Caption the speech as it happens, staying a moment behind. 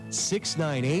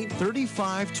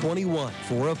888-698-3521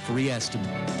 for a free estimate.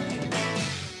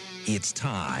 It's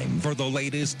time for the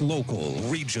latest local,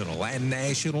 regional, and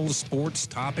national sports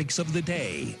topics of the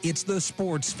day. It's the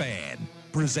Sports Fan,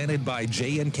 presented by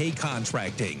J&K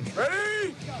Contracting.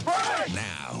 Ready? Break!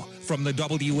 Now, from the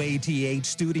WATH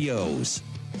studios,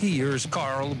 here's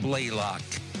Carl Blaylock.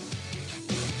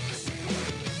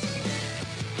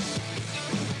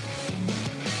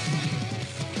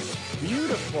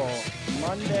 Beautiful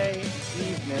Monday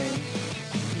evening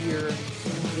here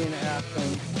in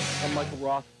Athens. I'm Michael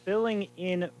Roth, filling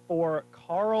in for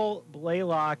Carl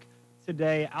Blaylock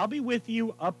today. I'll be with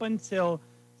you up until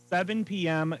 7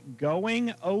 p.m.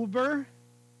 going over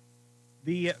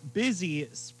the busy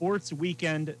sports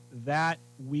weekend that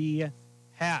we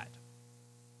had.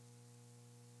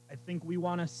 I think we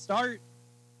want to start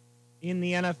in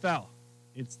the NFL.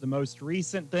 It's the most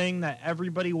recent thing that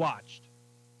everybody watched.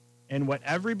 And what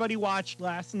everybody watched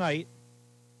last night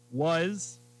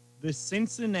was the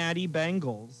Cincinnati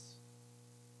Bengals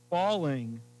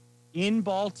falling in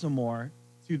Baltimore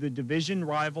to the division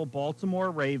rival Baltimore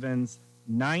Ravens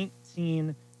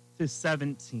 19-17.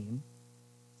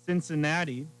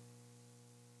 Cincinnati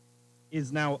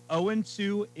is now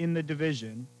 0-2 in the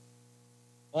division.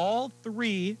 All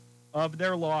three of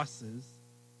their losses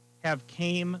have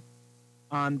came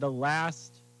on the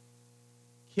last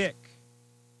kick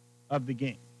of the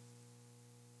game.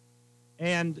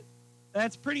 And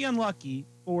that's pretty unlucky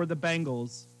for the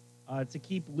Bengals to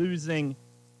keep losing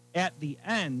at the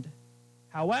end.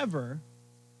 However,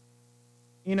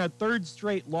 in a third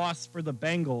straight loss for the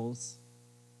Bengals,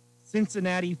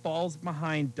 Cincinnati falls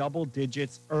behind double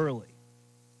digits early.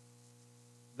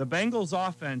 The Bengals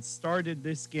offense started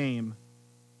this game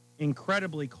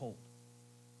incredibly cold.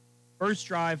 First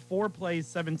drive, 4 plays,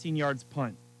 17 yards,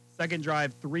 punt. Second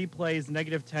drive, 3 plays,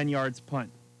 negative 10 yards, punt.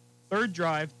 Third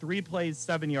drive, 3 plays,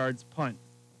 7 yards, punt.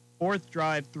 Fourth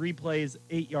drive, 3 plays,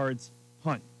 8 yards,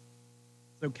 punt.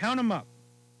 So count them up.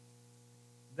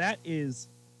 That is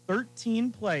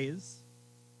 13 plays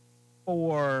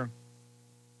for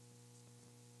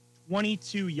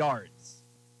 22 yards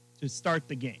to start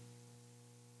the game.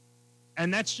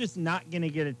 And that's just not going to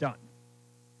get it done.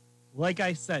 Like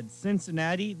I said,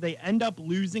 Cincinnati, they end up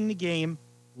losing the game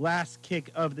last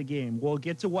kick of the game. We'll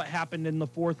get to what happened in the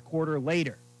fourth quarter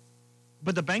later.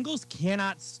 But the Bengals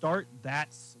cannot start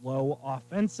that slow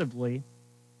offensively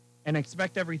and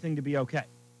expect everything to be okay.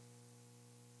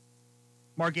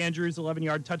 Mark Andrews,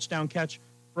 11-yard touchdown catch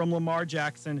from Lamar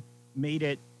Jackson, made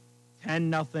it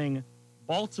 10-0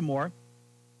 Baltimore.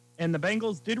 And the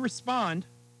Bengals did respond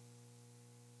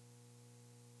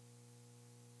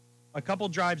a couple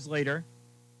drives later.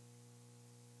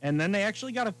 And then they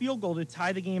actually got a field goal to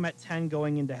tie the game at 10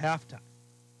 going into halftime.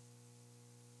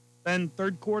 Then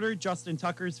third quarter, Justin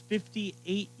Tucker's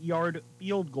 58-yard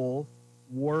field goal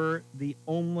were the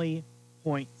only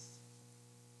points.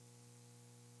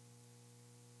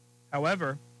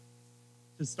 However,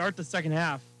 to start the second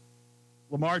half,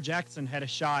 Lamar Jackson had a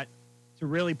shot to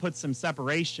really put some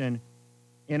separation.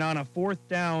 And on a 4th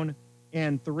down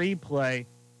and 3 play,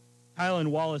 Tylan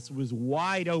Wallace was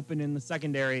wide open in the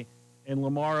secondary, and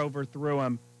Lamar overthrew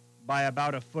him by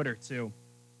about a foot or two.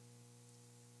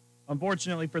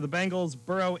 Unfortunately for the Bengals,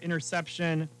 Burrow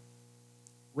interception,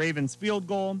 Ravens field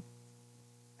goal.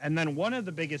 And then one of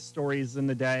the biggest stories in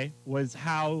the day was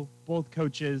how both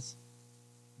coaches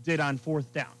did on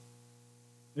 4th down.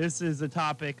 This is a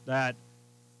topic that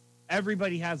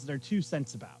everybody has their 2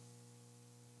 cents about.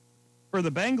 For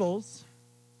the Bengals,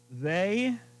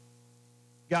 they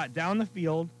got down the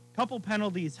field. Couple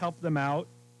penalties helped them out.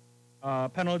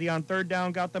 Penalty on 3rd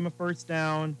down got them a 1st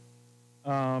down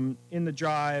in the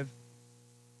drive.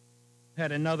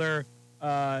 Had another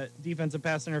defensive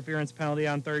pass interference penalty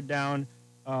on 3rd down,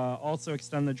 also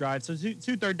extend the drive. So two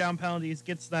 3rd down penalties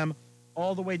gets them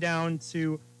all the way down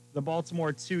to the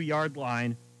Baltimore 2-yard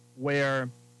line, where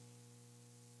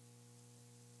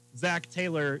Zach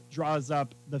Taylor draws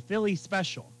up the Philly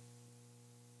special.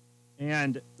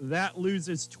 And that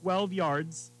loses 12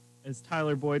 yards as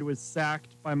Tyler Boyd was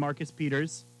sacked by Marcus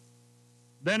Peters.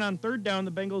 Then on 3rd down,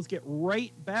 the Bengals get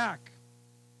right back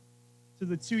to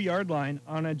the 2-yard line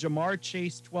on a Jamar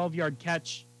Chase 12-yard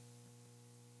catch.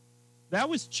 That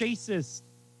was Chase's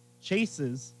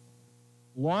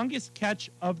longest catch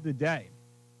of the day.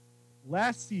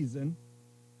 Last season,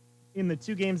 in the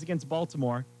 2 games against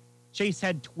Baltimore, Chase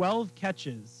had 12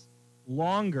 catches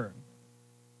longer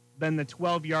than the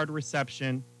 12-yard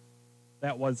reception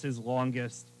that was his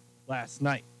longest last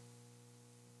night.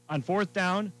 On 4th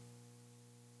down,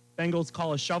 Bengals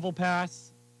call a shovel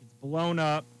pass. It's blown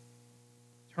up.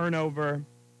 Turnover.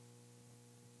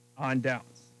 on downs.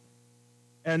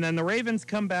 And then the Ravens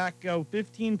come back, go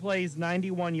 15 plays,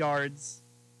 91 yards.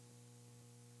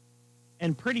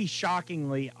 And pretty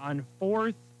shockingly, on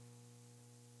 4th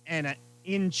and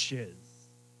inches,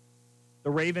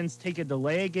 the Ravens take a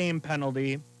delay of game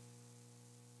penalty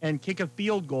and kick a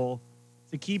field goal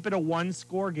to keep it a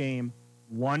one-score game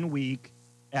 1 week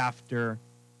after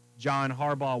John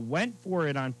Harbaugh went for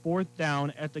it on 4th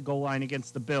down at the goal line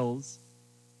against the Bills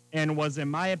and was, in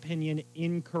my opinion,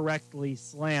 incorrectly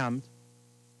slammed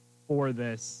for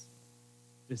this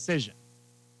decision.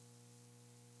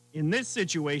 In this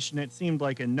situation, it seemed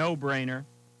like a no-brainer.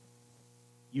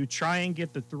 You try and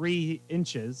get the 3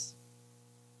 inches,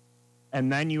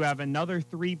 and then you have another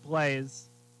 3 plays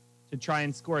to try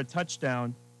and score a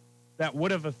touchdown that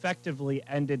would have effectively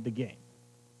ended the game.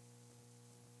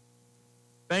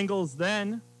 Bengals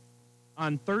then,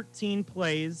 on 13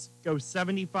 plays, go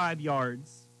 75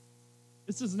 yards.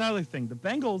 This is another thing. The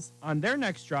Bengals, on their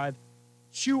next drive,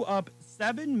 chew up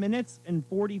 7 minutes and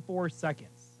 44 seconds.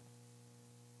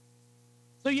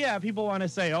 So, yeah, people want to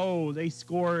say, oh, they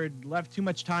scored, left too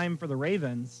much time for the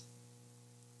Ravens.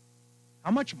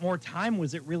 How much more time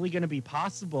was it really going to be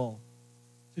possible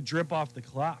to drip off the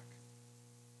clock?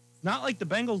 It's not like the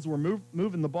Bengals were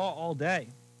moving the ball all day.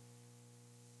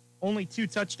 Only 2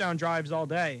 touchdown drives all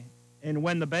day. And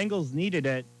when the Bengals needed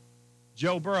it,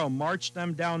 Joe Burrow marched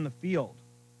them down the field.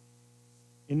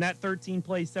 In that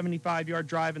 13-play, 75-yard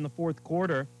drive in the 4th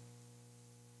quarter,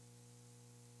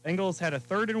 Bengals had a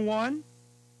 3rd and 1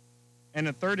 and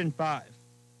a 3rd and 5.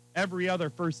 Every other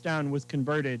first down was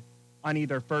converted on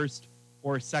either 1st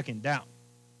or 2nd down.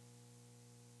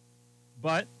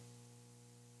 But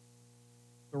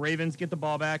the Ravens get the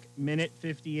ball back, minute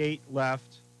 58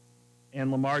 left, and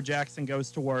Lamar Jackson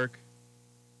goes to work.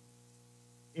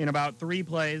 In about 3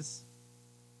 plays,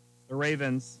 the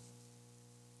Ravens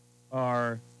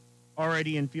are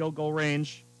already in field goal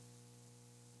range.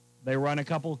 They run a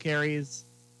couple carries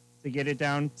to get it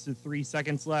down to 3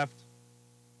 seconds left.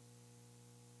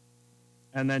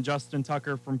 And then Justin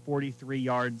Tucker from 43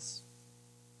 yards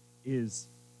is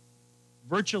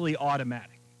virtually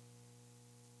automatic.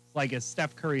 It's like a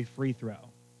Steph Curry free throw,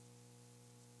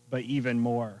 but even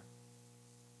more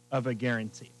of a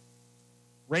guarantee.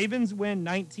 Ravens win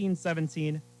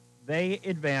 19-17. They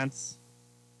advance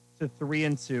to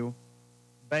 3-2.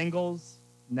 Bengals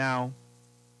now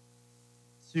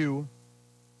 2-3.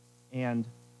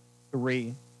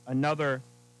 Another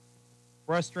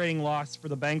frustrating loss for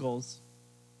the Bengals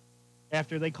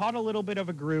after they caught a little bit of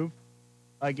a groove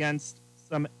against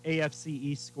some AFC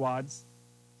East squads.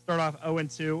 Start off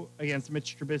 0-2 against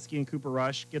Mitch Trubisky and Cooper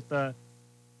Rush. Get the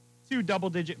 2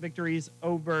 double-digit victories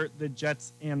over the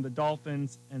Jets and the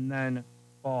Dolphins, and then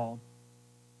fall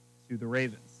to the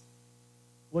Ravens.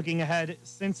 Looking ahead,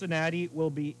 Cincinnati will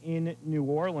be in New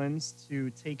Orleans to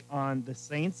take on the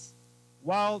Saints,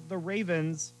 while the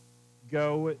Ravens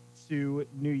go to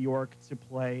New York to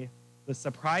play the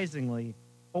surprisingly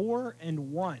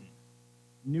 4-1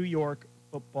 New York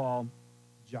Football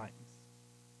Giants.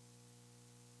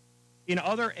 In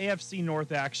other AFC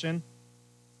North action,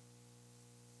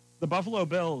 the Buffalo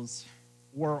Bills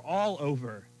were all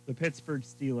over the Pittsburgh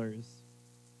Steelers.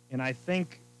 And I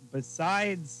think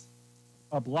besides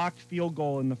a blocked field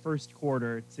goal in the first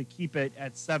quarter to keep it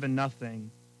at 7-0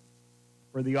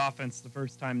 for the offense the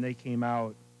first time they came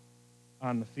out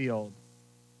on the field,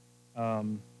 there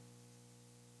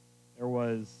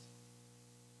was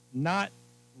not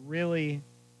really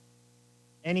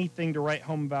anything to write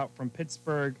home about from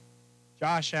Pittsburgh.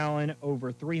 Josh Allen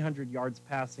over 300 yards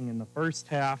passing in the first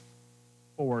half,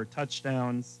 4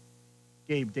 touchdowns.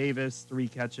 Gabe Davis, 3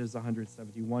 catches,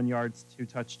 171 yards, 2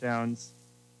 touchdowns.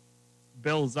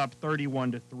 Bills up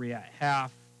 31-3 at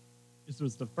half. This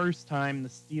was the first time the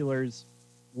Steelers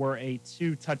were a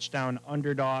 2-touchdown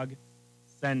underdog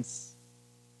since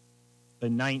the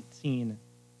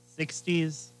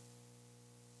 1960s.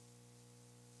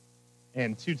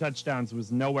 And 2 touchdowns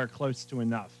was nowhere close to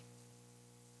enough,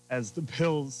 as the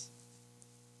Bills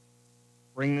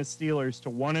bring the Steelers to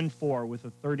 1-4 with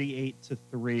a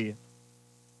 38-3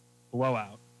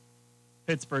 blowout.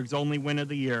 Pittsburgh's only win of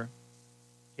the year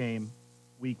came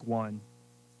week 1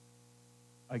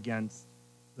 against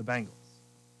the Bengals.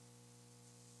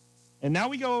 And now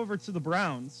we go over to the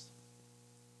Browns.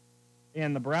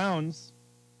 And the Browns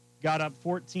got up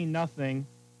 14-0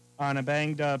 on a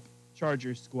banged-up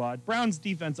Chargers squad. Browns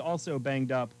defense also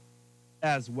banged up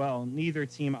as well. Neither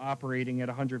team operating at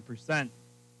 100%.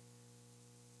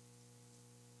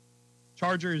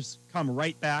 Chargers come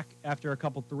right back after a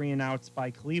couple 3-and-outs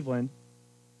by Cleveland.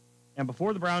 And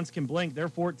before the Browns can blink, their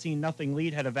 14-0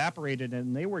 lead had evaporated,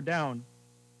 and they were down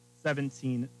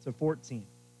 17-14.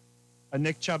 A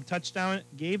Nick Chubb touchdown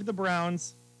gave the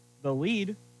Browns the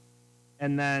lead,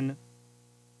 and then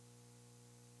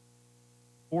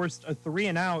forced a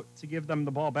 3-and-out to give them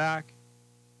the ball back,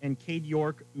 and Cade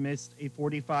York missed a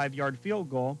 45-yard field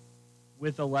goal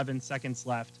with 11 seconds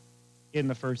left in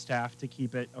the first half to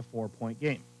keep it a 4-point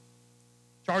game.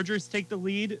 Chargers take the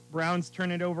lead. Browns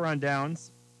turn it over on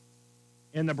downs.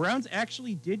 And the Browns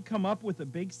actually did come up with a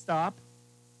big stop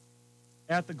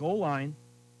at the goal line.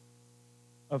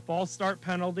 A false start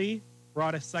penalty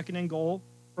brought a 2nd and goal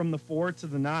from the 4 to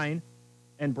the 9,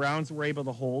 and Browns were able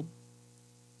to hold.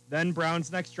 Then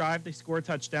Browns' next drive, they score a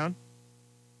touchdown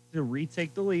to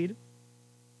retake the lead.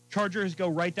 Chargers go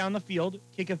right down the field,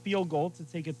 kick a field goal to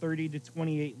take a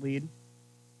 30-28 lead.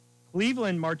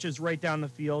 Cleveland marches right down the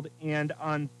field, and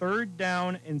on 3rd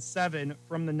down and 7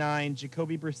 from the 9,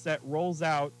 Jacoby Brissett rolls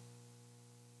out,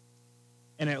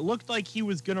 and it looked like he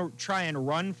was going to try and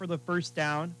run for the first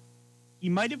down. He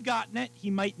might have gotten it, he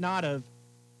might not have,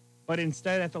 but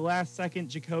instead at the last second,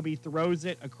 Jacoby throws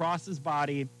it across his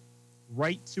body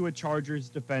right to a Chargers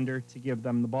defender to give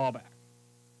them the ball back.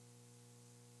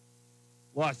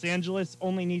 Los Angeles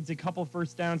only needs a couple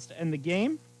first downs to end the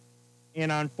game. And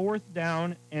on 4th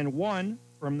down and 1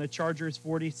 from the Chargers'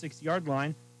 46-yard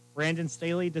line, Brandon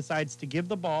Staley decides to give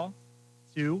the ball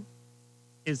to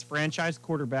his franchise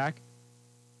quarterback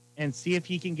and see if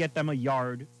he can get them a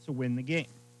yard to win the game.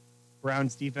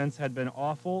 Browns defense had been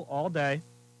awful all day.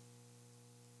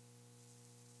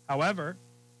 However,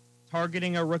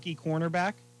 targeting a rookie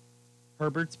cornerback,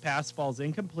 Herbert's pass falls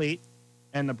incomplete,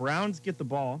 and the Browns get the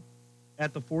ball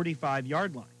at the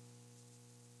 45-yard line.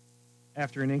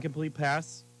 After an incomplete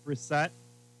pass, Brissett,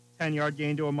 10-yard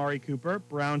gain to Amari Cooper.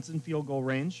 Browns in field goal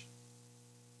range.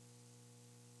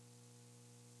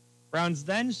 Browns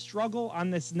then struggle on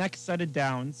this next set of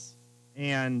downs,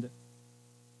 and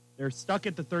they're stuck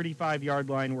at the 35-yard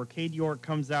line where Cade York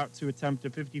comes out to attempt a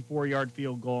 54-yard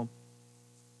field goal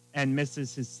and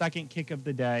misses his 2nd kick of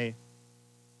the day,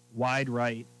 wide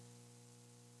right.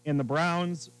 And the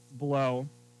Browns blow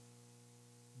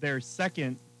their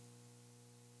 2nd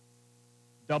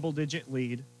double-digit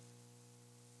lead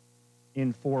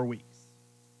in 4 weeks.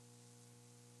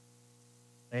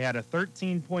 They had a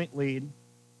 13-point lead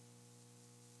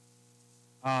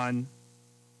on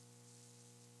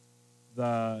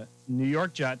the New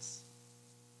York Jets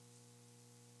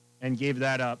and gave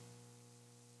that up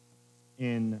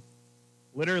in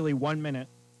literally 1 minute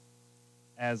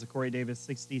as a Corey Davis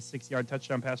 66-yard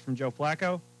touchdown pass from Joe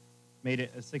Flacco made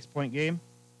it a 6-point game.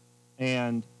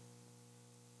 And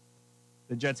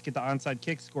the Jets get the onside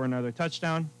kick, score another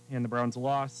touchdown, and the Browns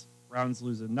loss. Browns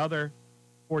lose another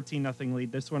 14-0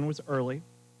 lead. This one was early.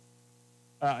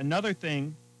 Another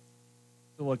thing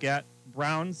to look at,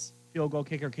 Browns field goal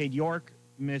kicker Cade York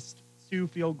missed 2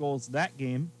 field goals that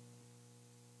game.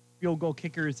 Field goal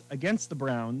kickers against the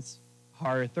Browns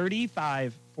are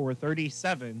 35 for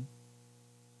 37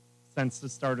 since the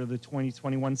start of the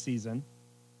 2021 season.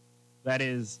 That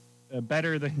is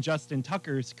better than Justin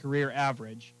Tucker's career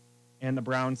average. And the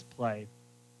Browns play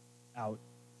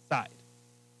outside.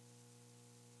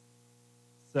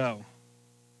 So,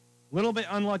 a little bit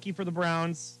unlucky for the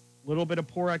Browns, a little bit of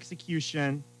poor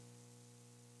execution.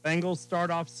 Bengals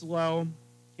start off slow,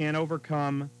 can't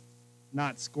overcome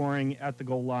not scoring at the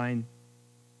goal line.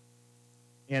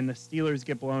 And the Steelers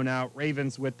get blown out.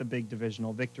 Ravens with the big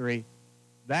divisional victory.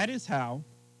 That is how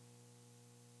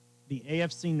the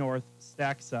AFC North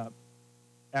stacks up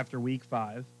after Week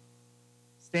 5.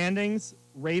 Standings,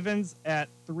 Ravens at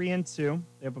 3-2.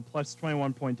 They have a plus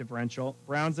 21-point differential.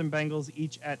 Browns and Bengals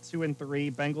each at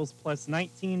 2-3. Bengals plus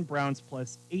 19. Browns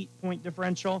plus 8-point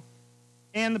differential.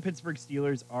 And the Pittsburgh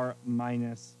Steelers are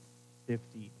minus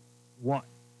 51.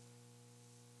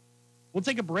 We'll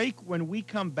take a break. When we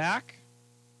come back,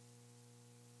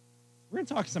 we're going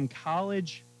to talk some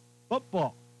college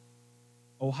football.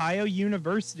 Ohio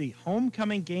University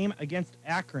homecoming game against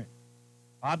Akron.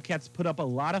 Bobcats put up a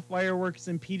lot of fireworks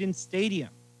in Peden Stadium.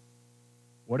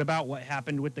 What about what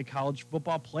happened with the college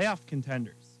football playoff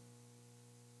contenders?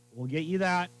 We'll get you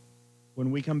that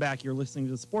when we come back. You're listening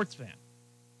to The Sports Fan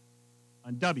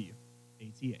on WATH.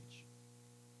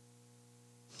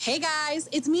 Hey guys,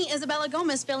 it's me, Isabella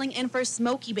Gomez, filling in for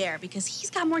Smokey Bear because he's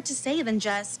got more to say than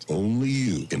just... Only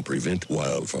you can prevent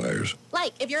wildfires.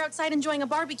 Like, if you're outside enjoying a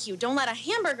barbecue, don't let a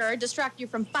hamburger distract you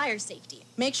from fire safety.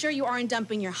 Make sure you aren't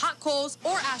dumping your hot coals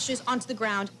or ashes onto the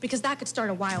ground because that could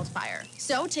start a wildfire.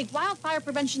 So take wildfire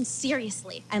prevention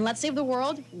seriously and let's save the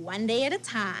world one day at a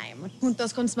time.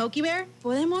 Juntos con Smokey Bear,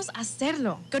 podemos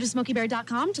hacerlo. Go to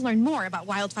smokeybear.com to learn more about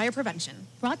wildfire prevention.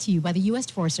 Brought to you by the U.S.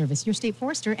 Forest Service, your state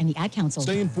forester, and the Ad Council.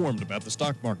 Stay informed about the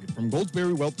stock market from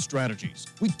Goldsberry Wealth Strategies.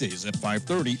 Weekdays at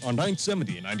 5:30 on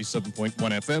 970 and 97.1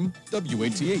 FM,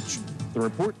 WATH. The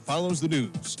report follows the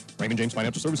news. Raymond James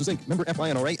Financial Services, Inc., member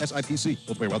FINRA SIPC.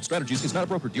 Goldsberry Wealth Strategies is not a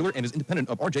broker-dealer and is independent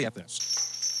of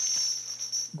RJFS.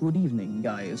 Good evening,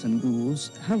 guys and ghouls.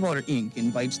 Havar Inc.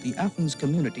 invites the Athens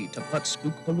community to Putt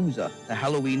Spookpalooza, the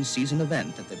Halloween season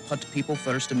event at the Putt People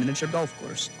First Miniature Golf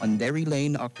Course on Derry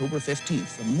Lane, October 15th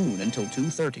from noon until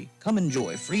 2:30. Come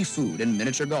enjoy free food and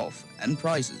miniature golf and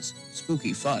prizes.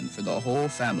 Spooky fun for the whole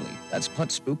family. That's Putt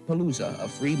Spookpalooza, a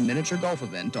free miniature golf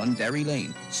event on Derry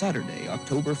Lane, Saturday,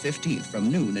 October 15th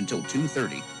from noon until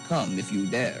 2:30. Come if you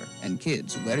dare. And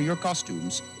kids, wear your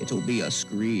costumes. It'll be a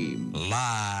scream.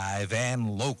 Live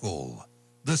and local.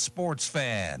 The Sports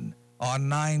Fan on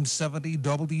 970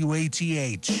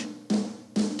 WATH.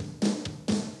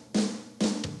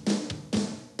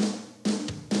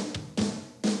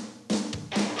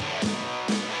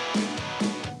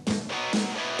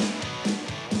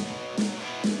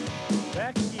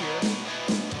 Back here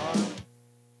on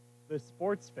the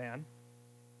Sports Fan.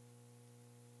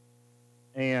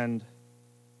 And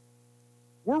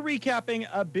we're recapping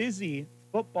a busy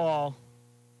football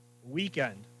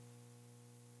weekend.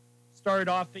 Started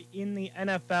off in the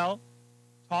NFL,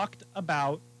 talked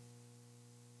about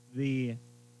the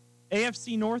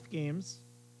AFC North games.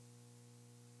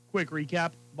 Quick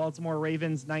recap, Baltimore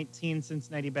Ravens 19,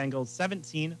 Cincinnati Bengals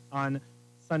 17 on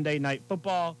Sunday Night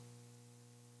Football.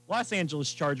 Los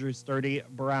Angeles Chargers 30,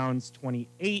 Browns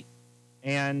 28,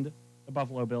 and the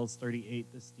Buffalo Bills 38,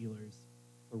 the Steelers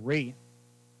 3.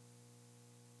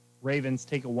 Ravens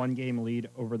take a one-game lead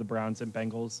over the Browns and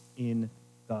Bengals in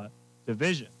the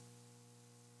division.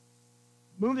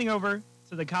 Moving over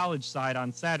to the college side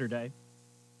on Saturday,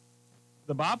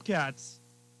 the Bobcats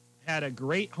had a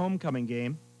great homecoming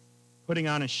game, putting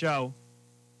on a show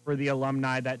for the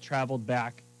alumni that traveled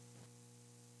back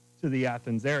to the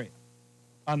Athens area.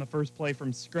 On the first play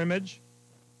from scrimmage,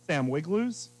 Sam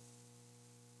Wiglues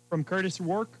from Curtis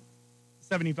Rourke,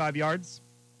 75 yards.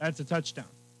 That's a touchdown.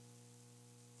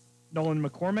 Nolan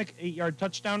McCormick, 8-yard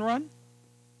touchdown run.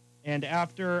 And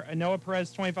after a Noah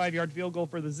Perez 25-yard field goal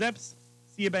for the Zips,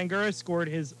 Sia Bangura scored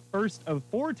his first of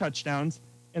 4 touchdowns,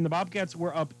 and the Bobcats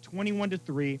were up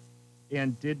 21-3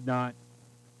 and did not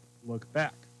look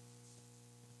back.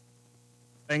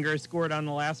 Bangura scored on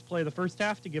the last play of the first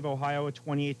half to give Ohio a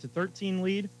 28-13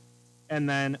 lead, and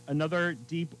then another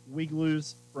deep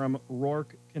Wiglues from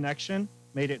Rourke connection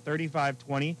made it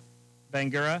 35-20.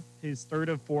 Bangura, his third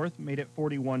of 4th, made it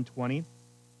 41-20.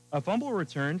 A fumble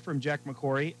return from Jack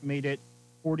McCory made it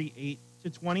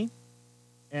 48-20.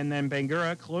 And then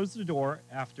Bangura closed the door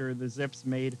after the Zips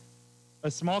made a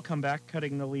small comeback,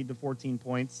 cutting the lead to 14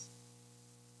 points.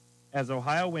 As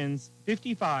Ohio wins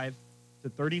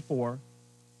 55-34.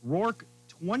 Rourke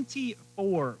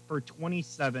 24 for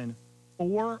 27,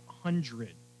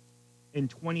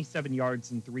 427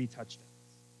 yards and 3 touchdowns.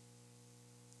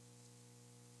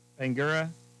 Bangura,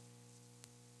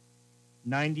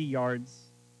 90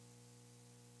 yards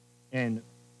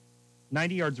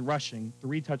rushing,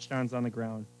 3 touchdowns on the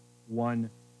ground, 1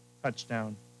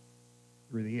 touchdown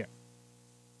through the air.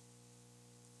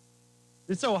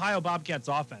 This Ohio Bobcats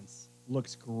offense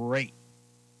looks great.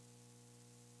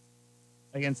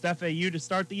 Against FAU to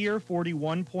start the year,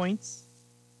 41 points.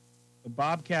 The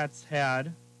Bobcats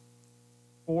had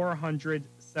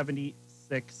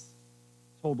 476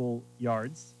 total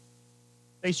yards.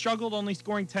 They struggled, only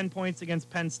scoring 10 points against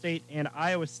Penn State and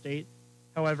Iowa State.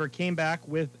 However, came back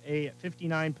with a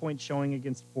 59-point showing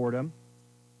against Fordham.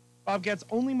 Bobcats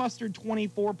only mustered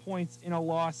 24 points in a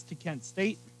loss to Kent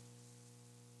State.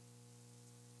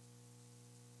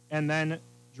 And then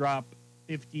drop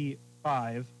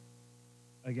 55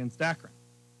 against Akron.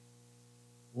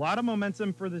 A lot of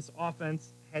momentum for this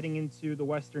offense heading into the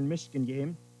Western Michigan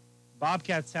game.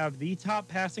 Bobcats have the top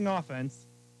passing offense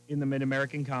in the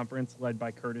Mid-American Conference, led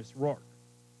by Curtis Rourke.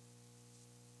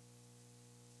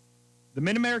 The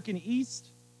Mid-American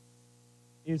East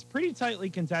is pretty tightly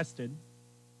contested.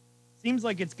 Seems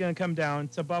like it's going to come down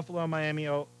to Buffalo, Miami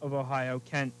of Ohio,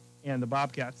 Kent, and the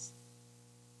Bobcats.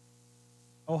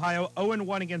 Ohio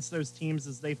 0-1 against those teams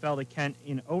as they fell to Kent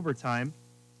in overtime.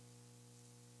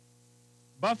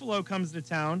 Buffalo comes to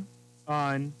town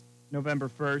on November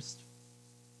 1st.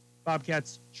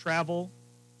 Bobcats travel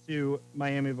to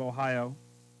Miami of Ohio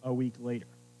a week later.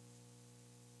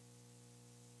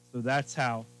 So that's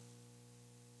how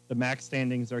the MAC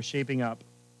standings are shaping up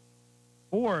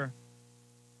for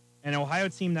an Ohio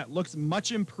team that looks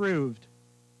much improved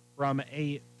from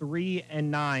a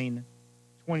 3-9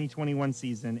 2021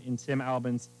 season in Tim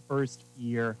Albin's first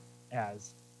year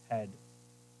as head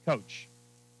coach.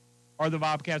 Are the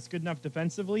Bobcats good enough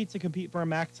defensively to compete for a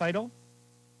MAC title?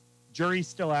 Jury's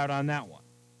still out on that one.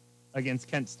 Against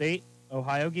Kent State,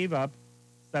 Ohio gave up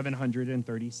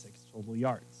 736 total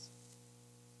yards.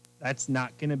 That's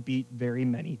not going to beat very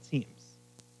many teams.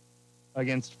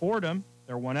 Against Fordham,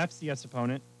 their one FCS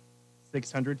opponent,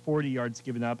 640 yards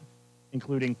given up,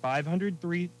 including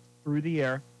 503 through the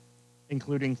air,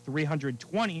 including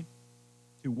 320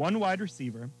 to one wide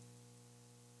receiver,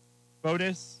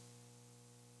 Fotis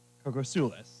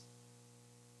Kokosoulis,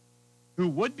 who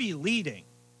would be leading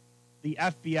the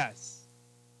FBS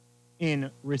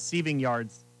in receiving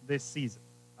yards this season.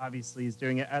 Obviously, he's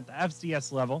doing it at the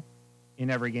FCS level in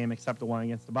every game except the one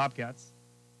against the Bobcats.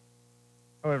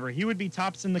 However, he would be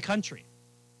tops in the country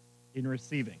in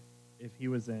receiving if he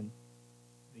was in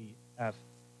the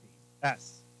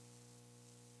FBS.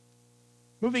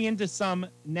 Moving into some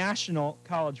national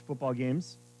college football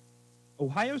games,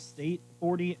 Ohio State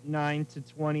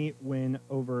 49-20 win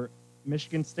over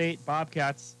Michigan State.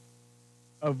 Buckeyes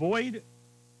avoid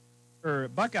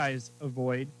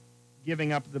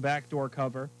giving up the backdoor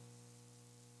cover,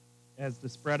 as the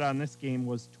spread on this game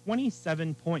was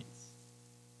 27 points.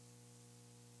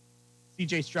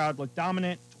 CJ Stroud looked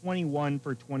dominant, 21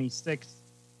 for 26,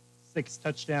 6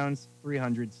 touchdowns,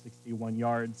 361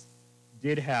 yards.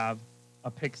 Did have a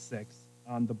pick six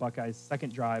on the Buckeyes'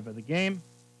 second drive of the game,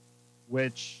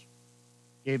 which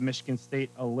gave Michigan State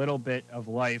a little bit of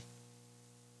life.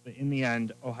 But in the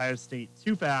end, Ohio State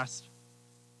too fast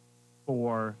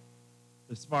for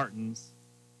the Spartans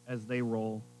as they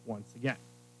roll once again.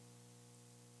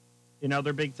 In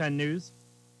other Big Ten news,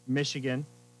 Michigan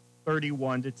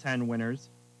 31-10 winners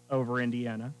over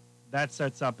Indiana. That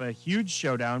sets up a huge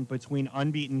showdown between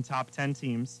unbeaten top 10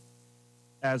 teams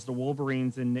as the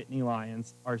Wolverines and Nittany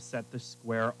Lions are set to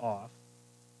square off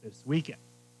this weekend.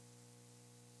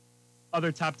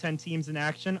 Other top 10 teams in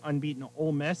action, unbeaten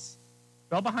Ole Miss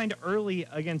fell behind early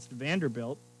against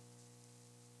Vanderbilt,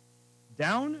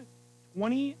 down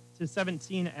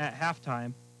 20-17 at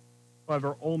halftime.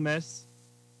 However, Ole Miss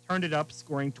turned it up,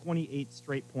 scoring 28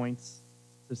 straight points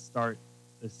to start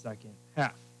the second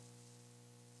half.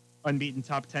 Unbeaten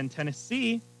top 10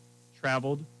 Tennessee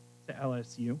traveled to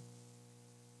LSU,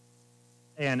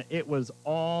 and it was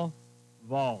all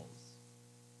Vols.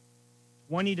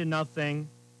 20-0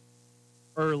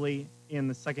 early in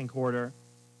the second quarter,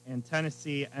 and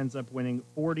Tennessee ends up winning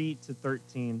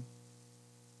 40-13.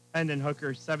 Hendon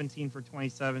Hooker, 17 for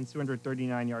 27,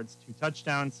 239 yards, 2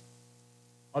 touchdowns.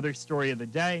 Other story of the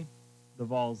day, the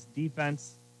Vols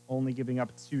defense only giving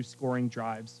up 2 scoring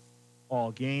drives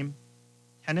all game.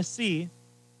 Tennessee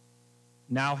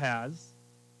now has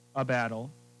a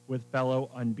battle with fellow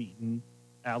unbeaten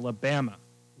Alabama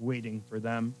waiting for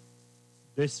them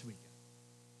this weekend.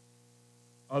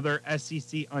 Other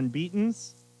SEC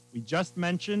unbeatens, we just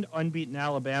mentioned unbeaten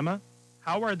Alabama.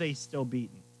 How are they still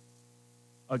beaten?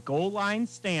 A goal line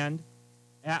stand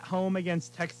at home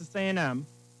against Texas A&M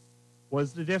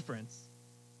was the difference,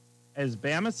 as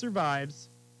Bama survives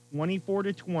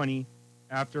 24-20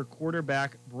 after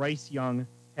quarterback Bryce Young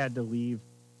had to leave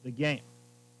the game.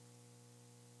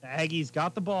 The Aggies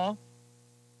got the ball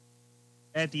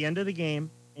at the end of the game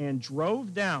and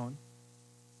drove down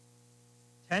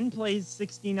 10 plays,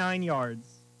 69 yards,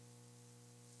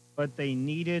 but they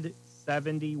needed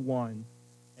 71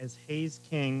 as Hayes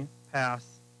King pass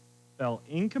fell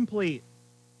incomplete,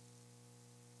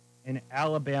 and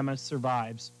Alabama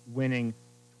survives, winning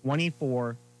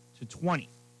 24-20.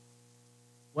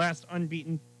 Last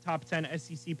unbeaten top 10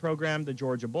 SEC program, the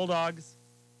Georgia Bulldogs.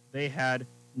 They had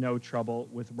no trouble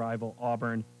with rival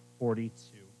Auburn,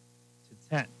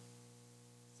 42-10.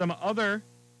 Some other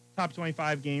top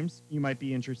 25 games you might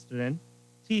be interested in.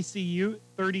 TCU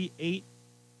 38-31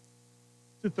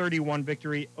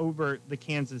 victory over the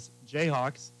Kansas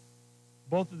Jayhawks.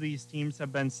 Both of these teams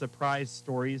have been surprise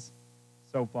stories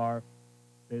so far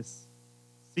this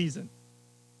season.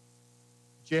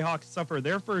 Jayhawks suffer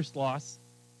their first loss.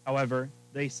 However,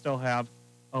 they still have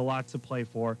a lot to play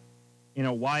for in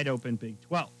a wide open Big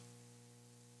 12.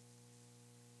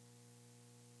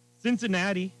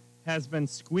 Cincinnati has been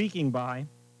squeaking by,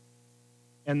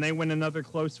 and they win another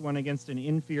close one against an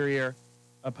inferior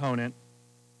opponent.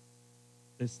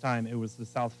 This time it was the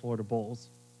South Florida Bulls,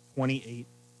 28-24.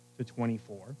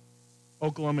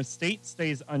 Oklahoma State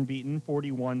stays unbeaten,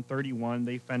 41-31.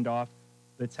 They fend off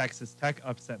the Texas Tech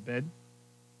upset bid.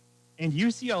 And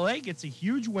UCLA gets a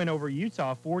huge win over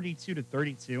Utah,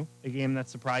 42-32, a game that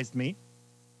surprised me.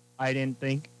 I didn't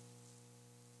think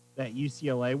that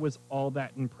UCLA was all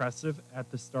that impressive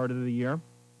at the start of the year.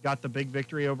 Got the big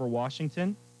victory over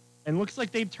Washington, and looks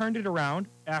like they've turned it around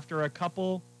after a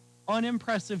couple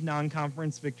unimpressive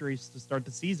non-conference victories to start the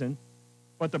season.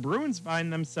 But the Bruins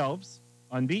find themselves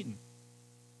unbeaten.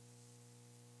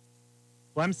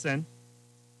 Clemson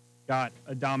got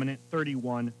a dominant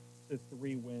 31-3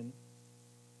 win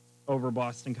over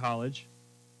Boston College.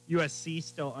 USC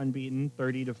still unbeaten,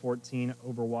 30-14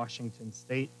 over Washington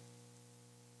State.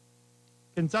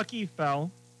 Kentucky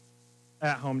fell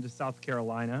at home to South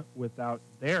Carolina without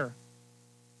their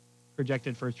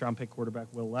projected first-round pick quarterback,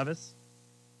 Will Levis.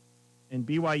 And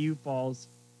BYU falls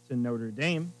to Notre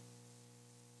Dame,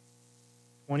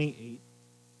 28-20.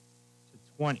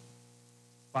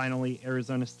 Finally,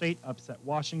 Arizona State upset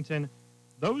Washington.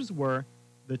 Those were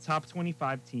the top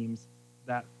 25 teams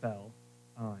that fell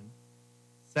on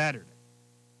Saturday.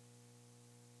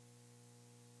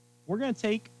 We're going to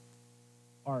take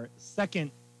our second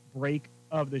break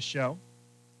of the show.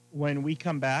 When we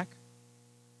come back,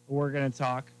 we're going to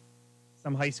talk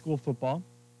some high school football.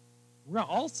 We're going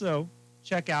to also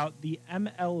check out the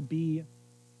MLB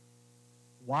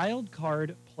wild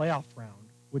card playoff round,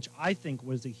 which I think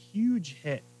was a huge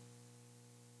hit.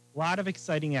 A lot of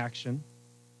exciting action.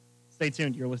 Stay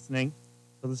tuned. You're listening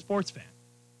to The Sports Fan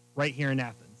right here in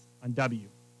Athens on WATH.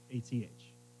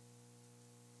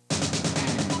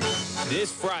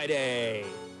 This Friday,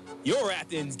 your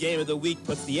Athens game of the week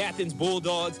puts the Athens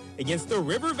Bulldogs against the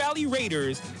River Valley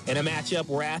Raiders in a matchup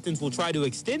where Athens will try to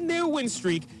extend their win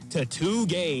streak to 2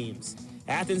 games.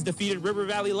 Athens defeated River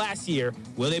Valley last year.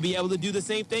 Will they be able to do the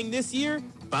same thing this year?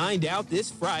 Find out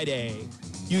this Friday.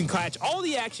 You can catch all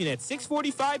the action at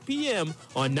 6:45 p.m.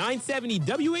 on 970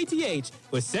 WATH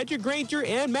with Cedric Granger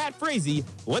and Matt Frazee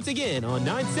once again on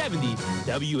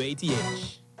 970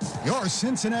 WATH. Your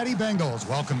Cincinnati Bengals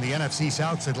welcome the NFC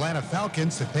South's Atlanta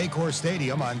Falcons to Paycor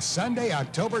Stadium on Sunday,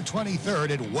 October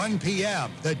 23rd at 1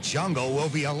 p.m. The Jungle will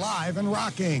be alive and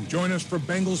rocking. Join us for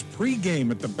Bengals pregame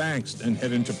at the Banks and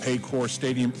head into Paycor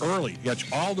Stadium early.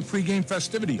 Catch all the pregame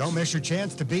festivities. Don't miss your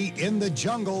chance to be in the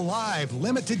Jungle live.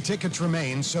 Limited tickets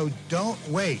remain, so don't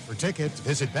wait. For tickets,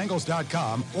 visit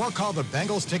Bengals.com or call the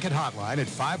Bengals ticket hotline at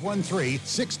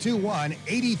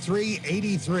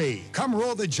 513-621-8383. Come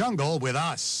rule the Jungle with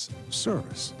us.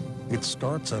 Service. It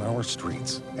starts on our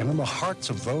streets and in the hearts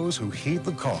of those who heed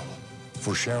the call.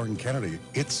 For Sharon Kennedy,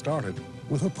 it started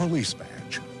with a police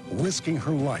badge, risking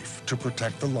her life to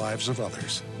protect the lives of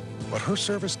others. But her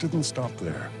service didn't stop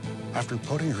there. After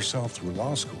putting herself through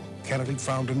law school, Kennedy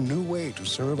found a new way to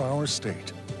serve our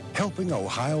state, helping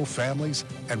Ohio families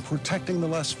and protecting the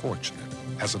less fortunate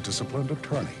as a disciplined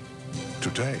attorney.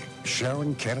 Today,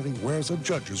 Sharon Kennedy wears a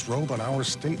judge's robe on our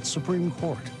state Supreme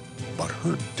Court. But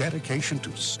her dedication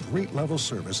to street-level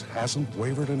service hasn't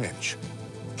wavered an inch.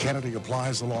 Kennedy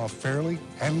applies the law fairly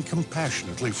and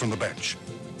compassionately from the bench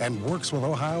and works with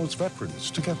Ohio's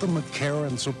veterans to get them the care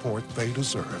and support they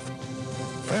deserve.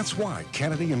 That's why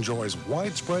Kennedy enjoys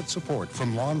widespread support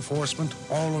from law enforcement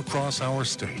all across our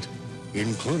state,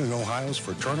 including Ohio's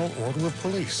Fraternal Order of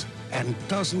Police and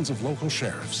dozens of local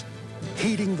sheriffs.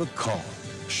 Heeding the call,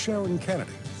 Sharon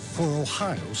Kennedy for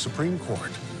Ohio Supreme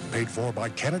Court. Paid for by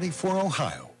Kennedy for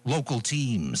Ohio. Local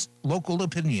teams, local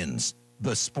opinions.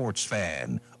 The Sports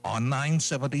Fan on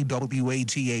 970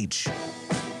 WATH.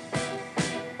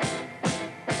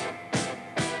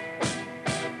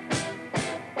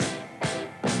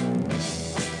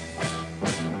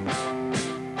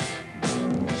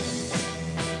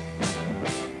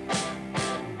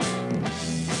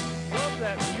 Love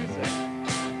that music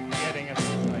getting us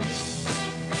excited.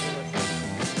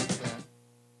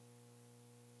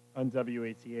 On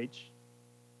WATH.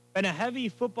 Been a heavy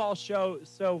football show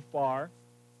so far.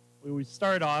 We would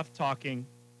start off talking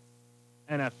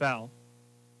NFL,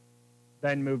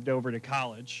 then moved over to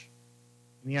college.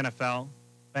 In the NFL,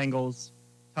 Bengals,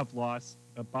 tough loss,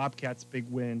 but Bobcats' big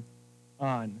win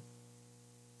on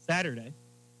Saturday.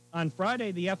 On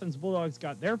Friday, the Athens Bulldogs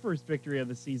got their first victory of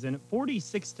the season,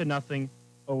 46-0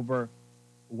 over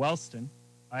Wellston.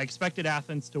 I expected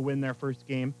Athens to win their first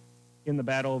game in the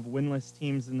battle of winless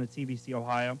teams in the TVC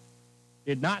Ohio.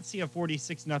 Did not see a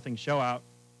 46-0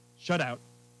 shutout,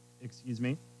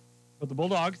 But the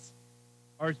Bulldogs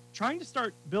are trying to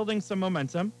start building some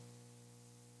momentum.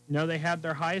 You know, they had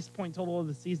their highest point total of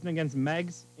the season against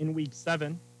Megs in week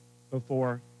 7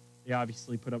 before they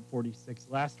obviously put up 46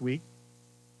 last week.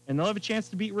 And they'll have a chance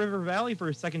to beat River Valley for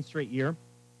a second straight year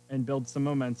and build some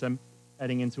momentum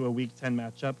heading into a week 10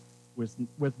 matchup with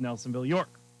Nelsonville York.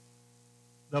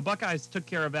 The Buckeyes took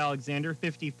care of Alexander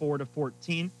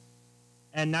 54-14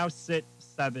 and now sit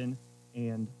 7-1.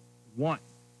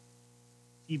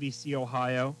 TVC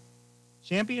Ohio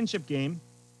championship game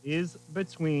is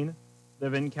between the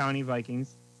Vinton County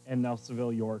Vikings and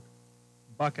Nelsonville York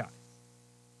Buckeyes.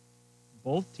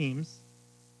 Both teams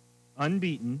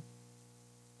unbeaten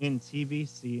in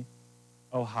TVC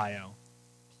Ohio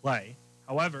play.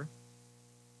 However,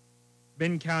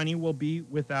 Vinton County will be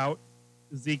without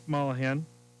Zeke Mullahan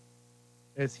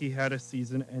as he had a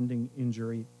season-ending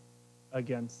injury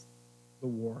against the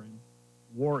Warren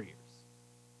Warriors.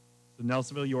 So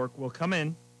Nelsonville York will come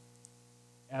in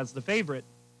as the favorite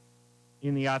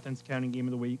in the Athens County Game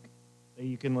of the Week that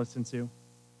you can listen to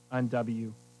on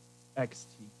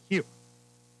WXTQ.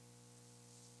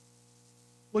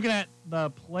 Looking at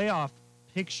the playoff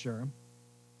picture,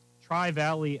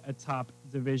 Tri-Valley atop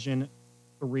Division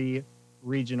 3,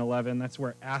 Region 11. That's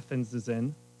where Athens is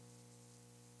in.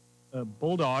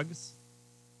 Bulldogs,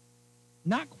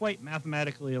 not quite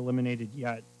mathematically eliminated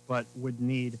yet, but would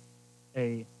need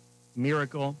a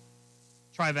miracle.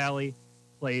 Tri-Valley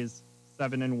plays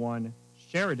 7-1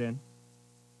 Sheridan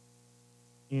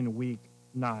in Week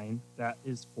 9. That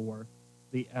is for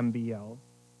the MBL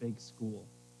Big School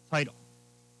title.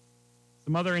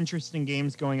 Some other interesting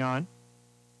games going on.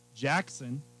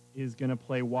 Jackson is going to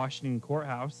play Washington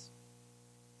Courthouse.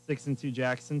 6-2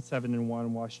 Jackson, 7-1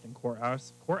 Washington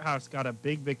Courthouse. Courthouse got a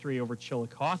big victory over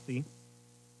Chillicothe,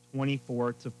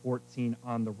 24-14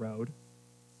 on the road.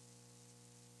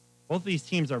 Both these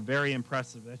teams are very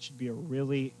impressive. That should be a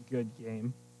really good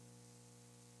game.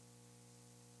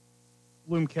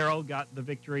 Bloom Carroll got the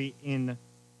victory in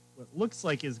what looks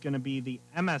like is going to be the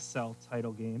MSL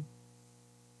title game,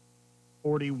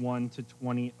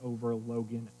 41-20 over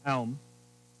Logan Elm.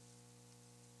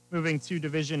 Moving to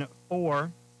Division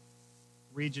 4,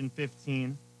 Region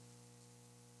 15.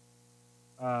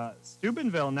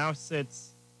 Steubenville now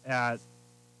sits at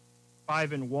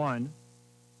 5-1.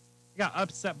 Got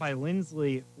upset by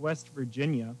Lindsley, West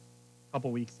Virginia, a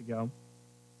couple weeks ago.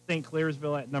 St.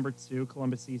 Clairsville at number 2,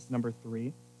 Columbus East number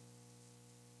 3.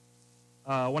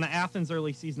 One of Athens'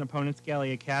 early season opponents,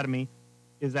 Galley Academy,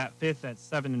 is at 5th at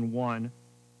 7-1.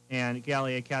 And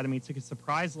Galley Academy took a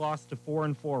surprise loss to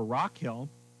 4-4 Rock Hill,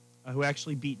 who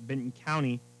actually beat Vinton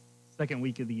County second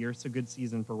week of the year, so good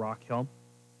season for Rock Hill.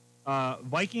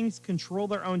 Vikings control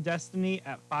their own destiny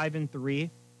at 5-3.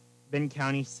 Vinton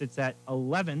County sits at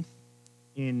 11th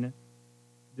in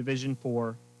Division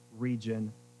 4,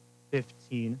 Region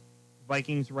 15.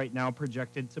 Vikings right now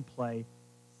projected to play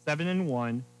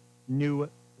 7-1 New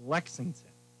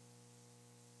Lexington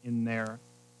in their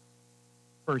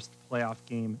first playoff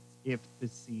game if the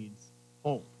seeds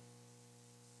hold.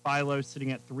 Philo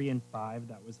sitting at 3-5.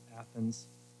 That was Athens'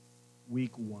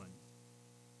 Week 1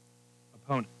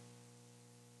 opponent.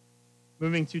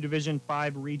 Moving to Division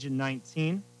 5, Region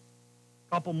 19.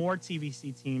 A couple more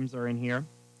TVC teams are in here,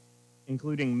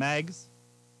 including Megs,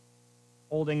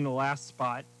 holding the last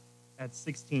spot at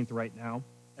 16th right now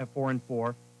at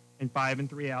 4-4, and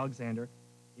 5-3 Alexander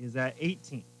is at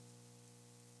 18th.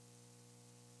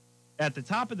 At the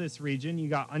top of this region, you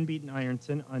got unbeaten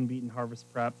Ironton, unbeaten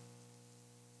Harvest Prep,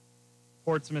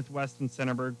 Portsmouth West and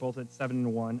Centerburg, both at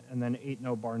 7-1, and then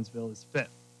 8-0 Barnesville is 5th.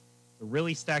 A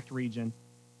really stacked region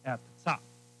at the top.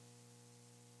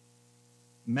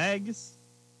 Megs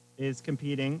is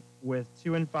competing with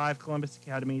 2-5 Columbus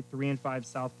Academy, 3-5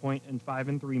 South Point, and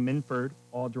 5-3 Minford,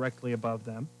 all directly above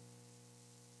them.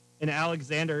 And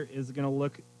Alexander is going to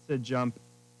look to jump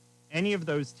any of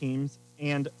those teams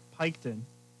and Piketon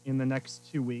in the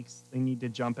next 2 weeks. They need to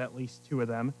jump at least 2 of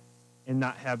them and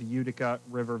not have Utica,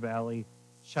 River Valley,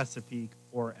 Chesapeake,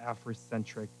 or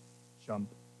Afrocentric jump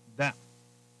them.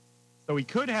 So we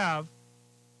could have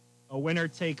a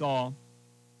winner-take-all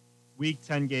Week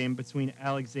 10 game between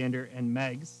Alexander and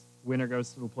Megs. Winner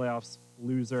goes to the playoffs,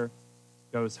 loser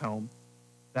goes home.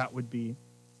 That would be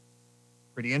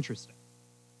pretty interesting.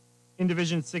 In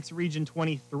Division 6, Region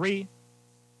 23,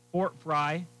 Fort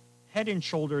Fry, head and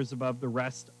shoulders above the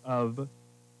rest of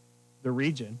the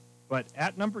region. But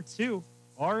at number 2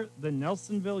 are the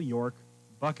Nelsonville York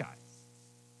Buckeyes.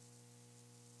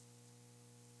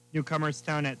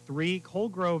 Newcomerstown at 3,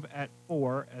 Colegrove at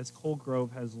 4, as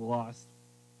Colegrove has lost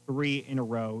 3 in a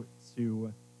row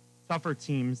to tougher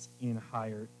teams in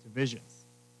higher divisions.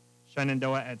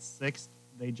 Shenandoah at 6th,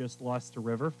 they just lost to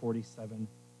River 47-22.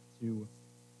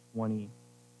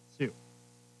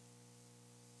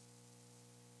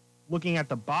 Looking at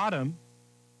the bottom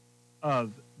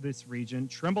of this region,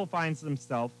 Trimble finds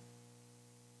themselves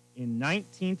in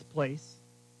 19th place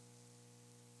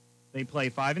They play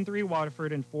 5-3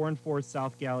 Waterford and 4-4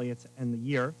 South Gallia to end the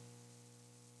year.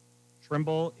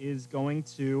 Trimble is going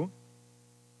to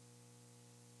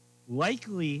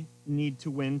likely need to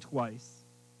win twice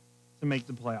to make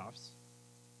the playoffs.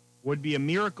 Would be a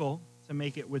miracle to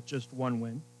make it with just one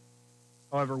win.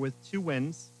 However, with 2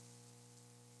 wins,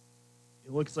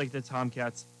 it looks like the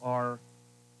Tomcats are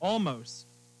almost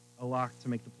a lock to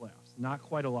make the playoffs. Not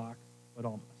quite a lock, but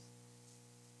almost.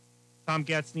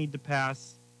 Tomcats need to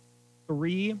pass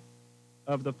 3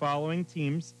 of the following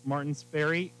teams: Martins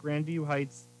Ferry, Grandview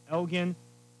Heights, Elgin,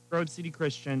 Road City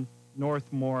Christian,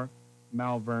 Northmore,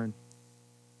 Malvern,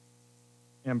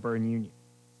 and Burn Union.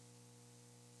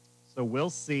 So we'll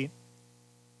see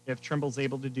if Trimble's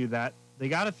able to do that. They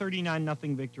got a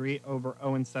 39-0 victory over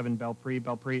 0-7 Belpre.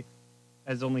 Belpre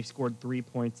has only scored 3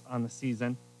 points on the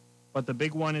season. But the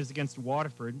big one is against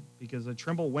Waterford, because a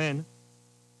Trimble win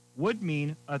would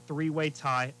mean a 3-way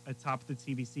tie atop the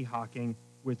TVC Hocking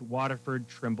with Waterford,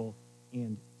 Trimble,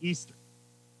 and Eastern.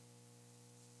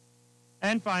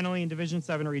 And finally, in Division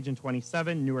 7, Region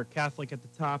 27, Newark Catholic at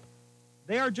the top.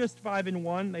 They are just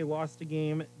 5-1. They lost a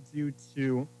game due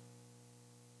to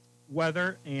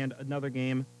weather and another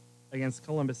game against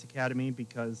Columbus Academy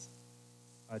because,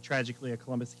 tragically, a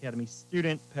Columbus Academy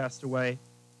student passed away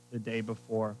the day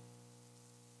before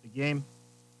the game.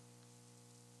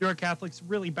 Newark Catholics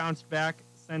really bounced back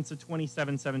since a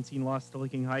 27-17 loss to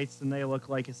Licking Heights, and they look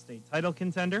like a state title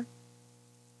contender.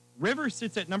 River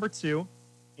sits at number 2,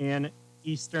 and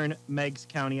Eastern Meigs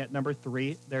County at number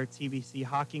 3. Their TVC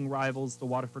Hocking rivals, the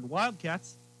Waterford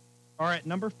Wildcats, are at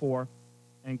number 4,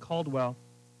 and Caldwell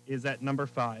is at number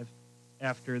 5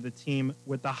 after the team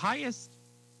with the highest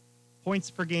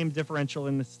points per game differential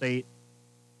in the state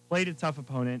played a tough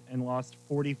opponent and lost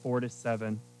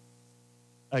 44-7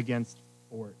 against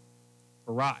Fort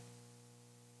Barai.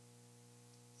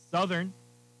 Southern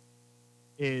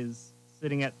is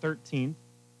sitting at 13th,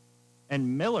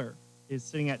 and Miller is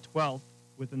sitting at 12th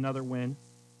with another win.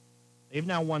 They've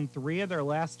now won 3 of their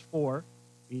last 4,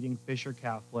 beating Fisher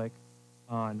Catholic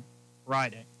on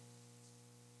Friday.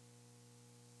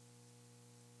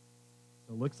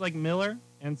 So it looks like Miller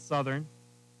and Southern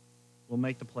will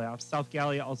make the playoffs. South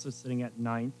Gallia also sitting at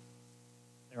 9th.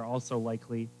 They're also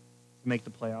likely to make the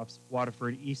playoffs.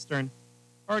 Waterford Eastern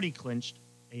already clinched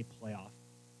a playoff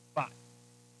spot.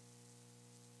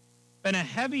 Been a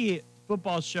heavy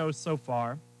football show so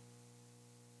far.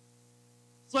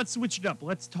 So let's switch it up.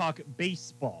 Let's talk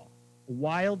baseball.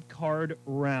 Wild card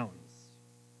rounds.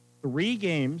 3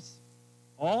 games,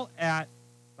 all at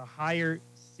the higher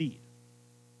seed.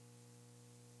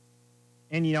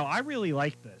 And, you know, I really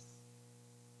like this.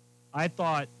 I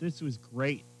thought this was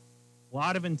great. A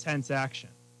lot of intense action.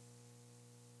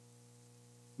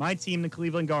 My team, the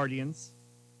Cleveland Guardians,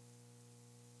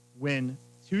 win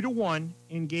 2-1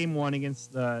 in Game 1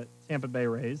 against the Tampa Bay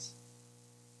Rays.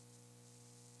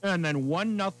 And then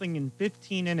 1-0 in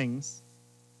 15 innings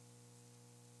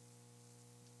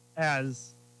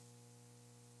as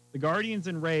the Guardians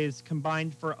and Rays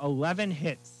combined for 11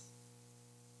 hits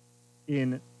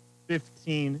in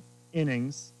 15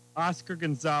 innings. Oscar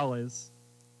Gonzalez,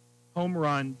 home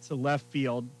run to left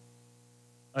field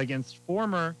against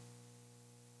former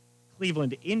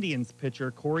Cleveland Indians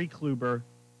pitcher Corey Kluber,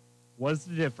 was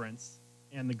the difference,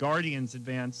 and the Guardians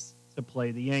advanced to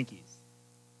play the Yankees.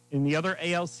 In the other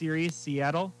AL series,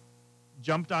 Seattle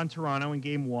jumped on Toronto in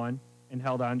Game 1 and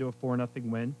held on to a 4-0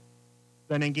 win.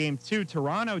 Then in Game 2,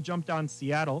 Toronto jumped on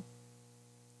Seattle.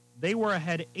 They were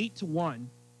ahead 8-1,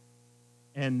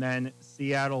 and then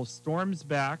Seattle storms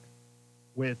back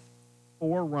with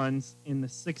 4 runs in the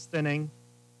 6th inning,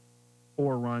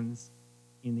 4 runs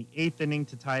in the 8th inning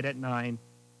to tie it at 9,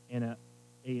 and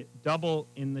a double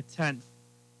in the 10th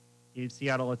gave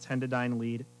Seattle a 10-9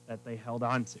 lead that they held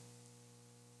on to.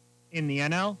 In the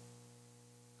NL,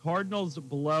 Cardinals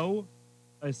blow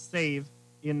a save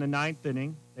in the 9th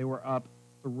inning. They were up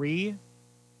 2-0,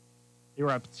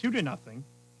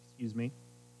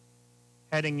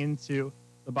 heading into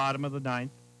the bottom of the 9th.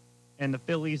 And the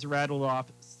Phillies rattled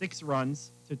off 6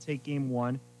 runs to take Game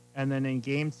 1. And then in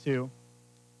Game 2,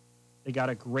 they got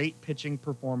a great pitching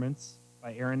performance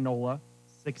by Aaron Nola,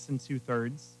 6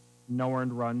 2/3, no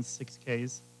earned runs, 6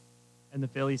 Ks. And the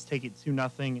Phillies take it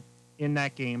 2-0 in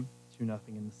that game, 2-0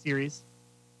 in the series.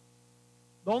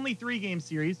 The only 3-game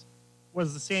series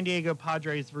was the San Diego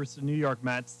Padres versus the New York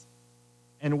Mets.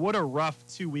 And what a rough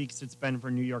 2 weeks it's been for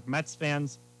New York Mets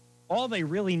fans. All they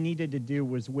really needed to do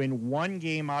was win 1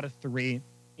 game out of 3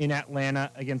 in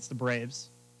Atlanta against the Braves.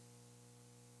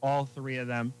 All 3 of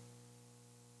them,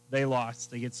 they lost.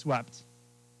 They get swept.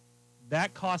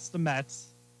 That cost the Mets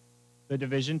the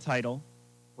division title.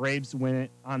 Braves win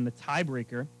it on the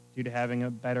tiebreaker due to having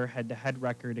a better head-to-head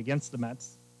record against the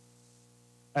Mets.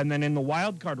 And then in the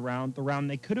wild card round, the round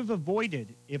they could have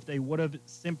avoided if they would have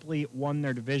simply won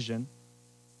their division,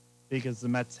 because the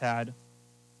Mets had,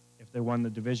 if they won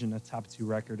the division, a top 2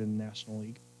 record in the National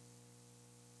League.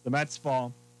 The Mets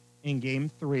fall in Game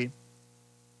 3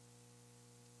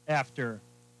 after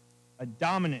a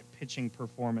dominant pitching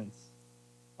performance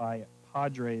by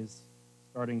Padres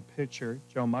starting pitcher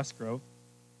Joe Musgrove.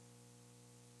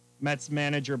 Mets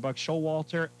manager Buck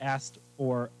Showalter asked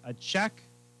for a check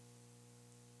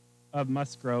of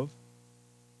Musgrove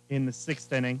in the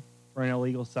 6th inning for an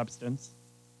illegal substance.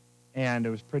 And it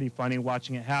was pretty funny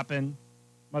watching it happen.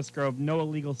 Musgrove, no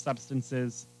illegal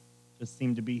substances, just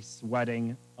seemed to be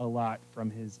sweating a lot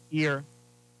from his ear.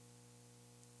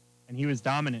 And he was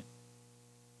dominant.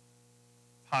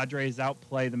 Padres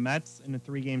outplay the Mets in a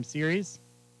 3-game series.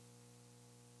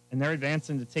 And they're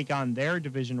advancing to take on their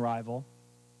division rival,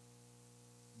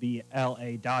 the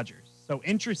LA Dodgers. So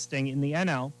interesting, in the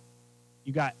NL,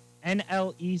 you got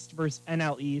NL East versus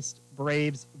NL East,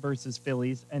 Braves versus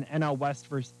Phillies, and NL West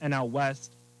versus NL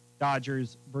West,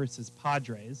 Dodgers versus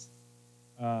Padres.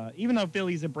 Even though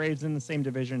Phillies and Braves in the same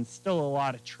division, still a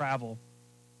lot of travel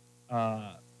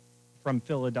from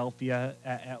Philadelphia,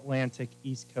 Atlantic,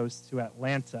 East Coast to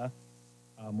Atlanta,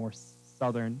 more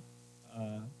southern.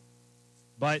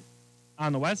 But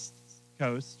on the West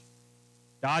Coast,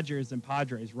 Dodgers and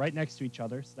Padres right next to each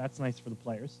other, so that's nice for the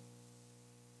players.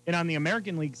 And on the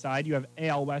American League side, you have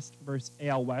AL West versus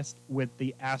AL West with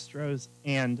the Astros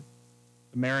and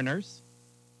the Mariners.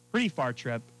 Pretty far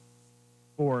trip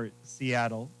for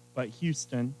Seattle, but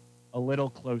Houston a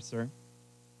little closer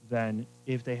than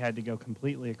if they had to go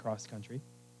completely across country.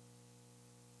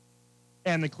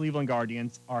 And the Cleveland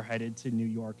Guardians are headed to New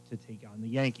York to take on the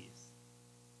Yankees.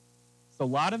 So a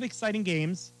lot of exciting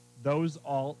games. Those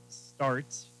all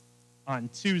start on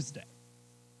Tuesday.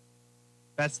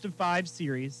 Best of 5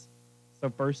 series, so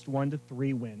first 1 to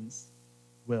 3 wins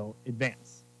will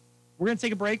advance. We're going to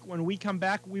take a break. When we come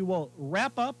back, we will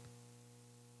wrap up,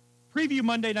 preview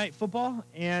Monday Night Football,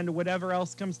 and whatever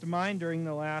else comes to mind during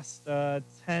the last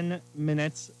 10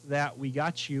 minutes that we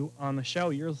got you on the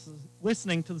show. You're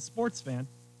listening to The Sports Fan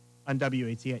on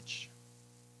WATH.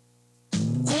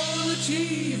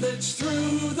 Quality that's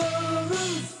through the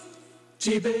roof.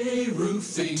 T-Bay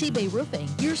Roofing. T-Bay Roofing,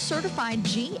 your certified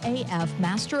GAF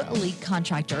Master Elite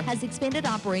contractor, has expanded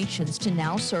operations to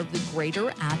now serve the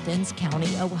greater Athens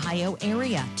County, Ohio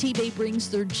area. T-Bay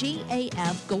brings their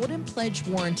GAF Golden Pledge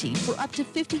warranty for up to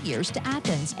 50 years to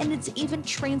Athens, and it's even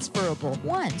transferable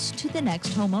once to the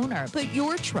next homeowner. Put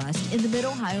your trust in the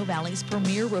Mid-Ohio Valley's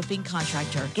premier roofing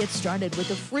contractor. Get started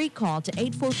with a free call to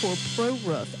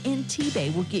 844-PRO-ROOF, and T-Bay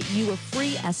will get you a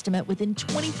free estimate within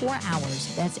 24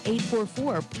 hours. That's 844-PRO-ROOF.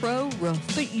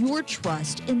 Put your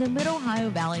trust in the Mid-Ohio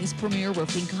Valley's premier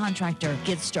roofing contractor.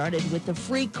 Get started with a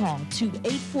free call to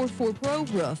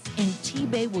 844-PRO-ROOF, and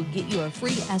T-Bay will get you a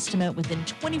free estimate within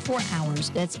 24 hours.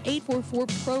 That's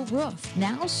 844-PRO-ROOF.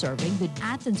 Now serving the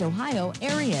Athens, Ohio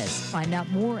areas. Find out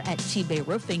more at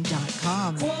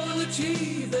tbayroofing.com.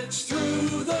 Quality that's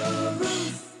through the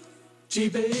roof.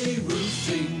 T-Bay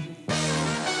Roofing.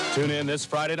 Tune in this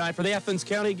Friday night for the Athens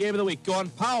County Game of the Week on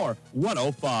Power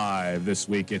 105. This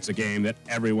week, it's a game that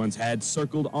everyone's had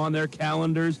circled on their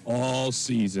calendars all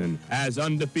season. As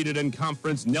undefeated in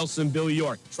conference, Nelsonville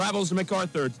York travels to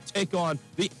MacArthur to take on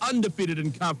the undefeated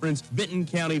in conference Benton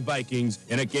County Vikings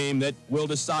in a game that will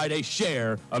decide a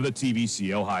share of the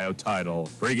TVC Ohio title.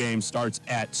 Pre-game starts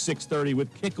at 6:30 with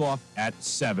kickoff at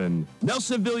 7.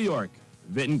 Nelsonville York,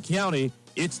 Benton County.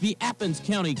 It's the Athens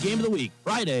County Game of the Week,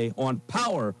 Friday on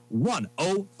Power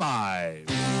 105.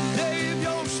 Dave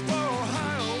Yost for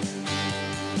Ohio.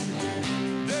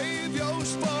 Dave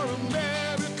Yost for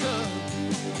America.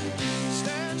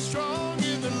 Stand strong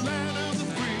in the land of the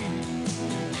free.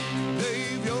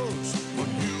 Dave Yost for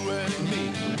you and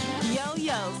me. Yo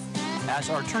Yost. As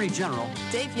our Attorney General,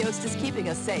 Dave Yost is keeping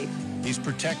us safe. He's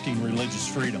protecting religious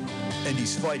freedom. And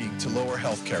he's fighting to lower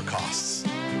health care costs.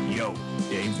 Yo,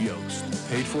 Dave Yost.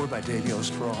 Paid for by Dave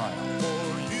Yost for Ohio.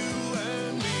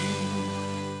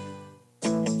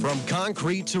 From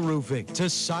concrete to roofing to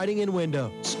siding and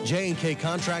windows, J&K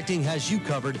Contracting has you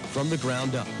covered from the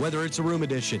ground up. Whether it's a room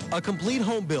addition, a complete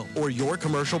home build, or your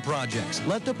commercial projects,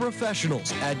 let the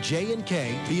professionals at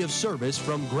J&K be of service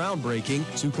from groundbreaking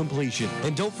to completion.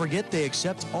 And don't forget they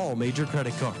accept all major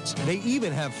credit cards. They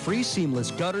even have free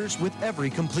seamless gutters with every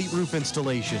complete roof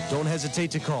installation. Don't hesitate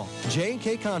to call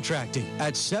J&K Contracting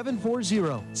at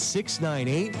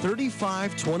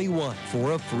 740-698-3521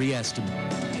 for a free estimate.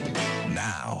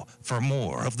 Now, for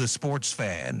more of The Sports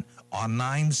Fan on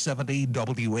 970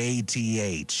 WATH.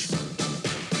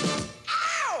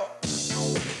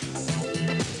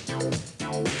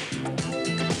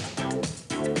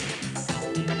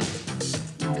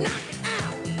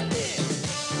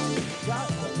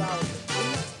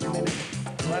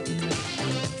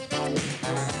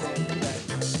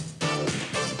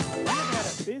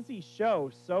 Busy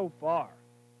show so far.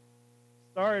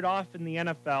 Started off in the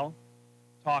NFL,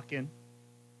 talking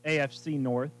AFC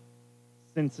North,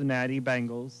 Cincinnati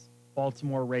Bengals,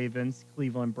 Baltimore Ravens,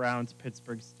 Cleveland Browns,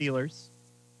 Pittsburgh Steelers.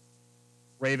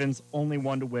 Ravens only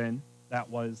one to win. That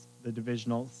was the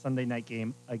divisional Sunday night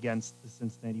game against the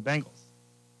Cincinnati Bengals.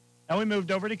 Now we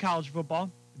moved over to college football.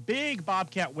 Big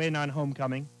Bobcat win on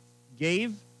homecoming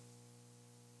gave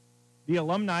the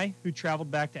alumni who traveled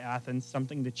back to Athens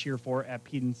something to cheer for at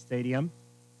Peden Stadium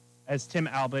as Tim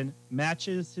Albin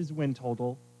matches his win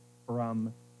total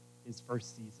from his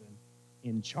first season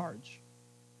in charge.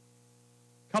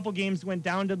 A couple games went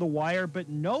down to the wire, but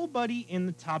nobody in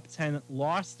the top 10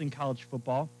 lost in college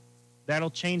football.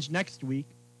 That'll change next week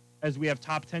as we have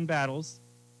top 10 battles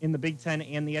in the Big Ten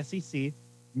and the SEC.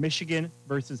 Michigan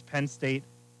versus Penn State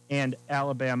and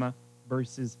Alabama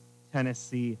versus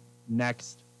Tennessee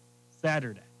next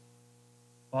Saturday.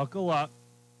 Buckle up.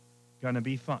 Gonna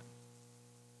be fun.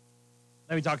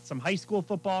 Then we talked some high school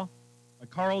football.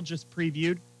 Carl just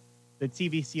previewed the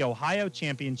TVC Ohio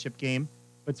championship game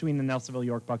between the Nelsonville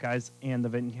York Buckeyes and the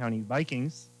Vinton County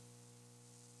Vikings.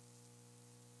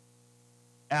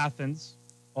 Athens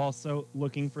also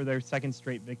looking for their second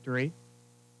straight victory.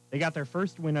 They got their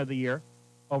first win of the year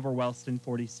over Wellston,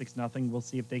 46-0. We'll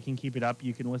see if they can keep it up.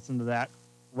 You can listen to that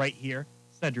right here.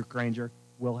 Cedric Granger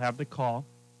will have the call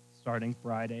starting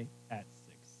Friday at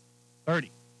 6:30.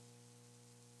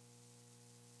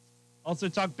 Also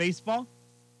talk baseball.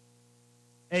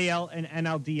 AL and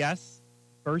NLDS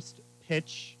first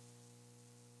pitch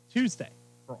Tuesday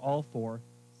for all four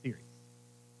series.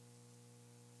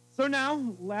 So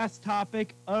now, last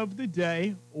topic of the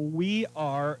day, we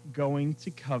are going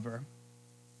to cover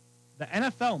the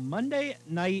NFL Monday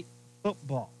Night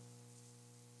Football.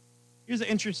 Here's an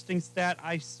interesting stat.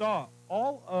 I saw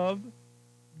all of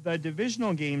the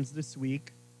divisional games this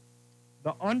week,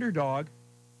 the underdog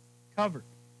covered,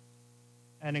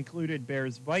 and included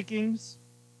Bears Vikings,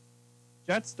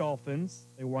 Jets Dolphins,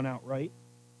 they won outright,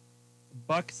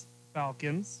 Bucks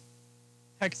Falcons,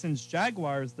 Texans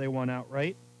Jaguars, they won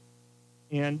outright,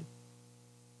 and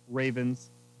Ravens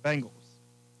Bengals.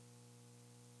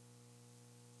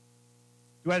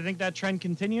 Do I think that trend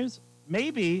continues?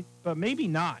 Maybe, but maybe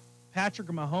not. Patrick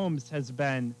Mahomes has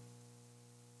been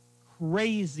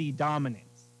crazy dominant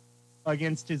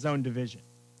against his own division.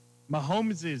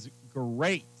 Mahomes is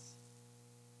great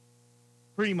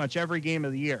pretty much every game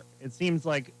of the year. It seems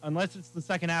like, unless it's the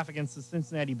second half against the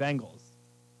Cincinnati Bengals,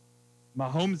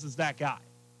 Mahomes is that guy.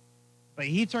 But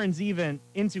he turns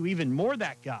into even more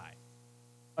that guy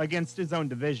against his own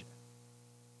division.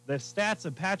 The stats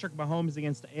of Patrick Mahomes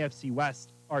against the AFC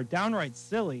West are downright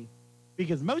silly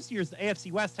because most years the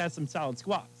AFC West has some solid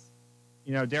squads.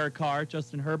 You know, Derek Carr,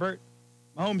 Justin Herbert,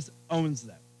 Mahomes owns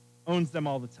them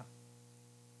all the time.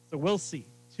 So we'll see.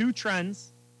 Two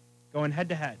trends going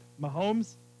head-to-head.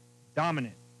 Mahomes,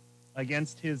 dominant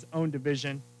against his own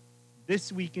division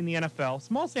this week in the NFL.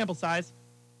 Small sample size,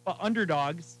 but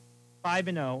underdogs,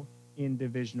 5-0 in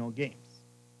divisional games.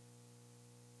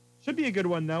 Should be a good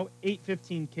one, though.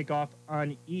 8:15 kickoff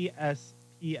on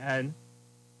ESPN.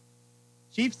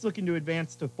 Chiefs looking to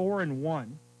advance to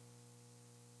 4-1.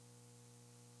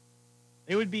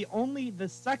 They would be only the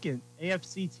second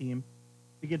AFC team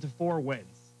to get to 4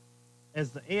 wins,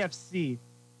 as the AFC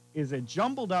is a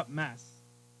jumbled up mess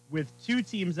with 2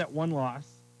 teams at 1 loss,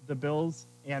 the Bills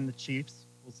and the Chiefs.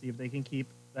 We'll see if they can keep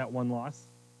that 1 loss.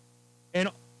 And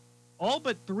all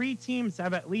but 3 teams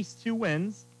have at least 2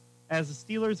 wins, as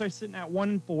the Steelers are sitting at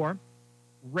 1-4.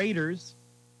 Raiders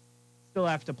still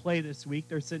have to play this week.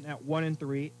 They're sitting at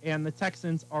 1-3, and the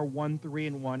Texans are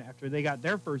 1-3-1 after they got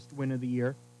their first win of the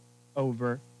year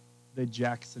over the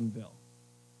Jacksonville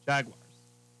Jaguars.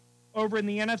 Over in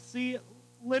the NFC,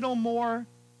 little more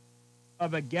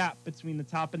of a gap between the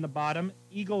top and the bottom.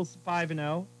 Eagles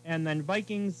 5-0, and then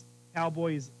Vikings,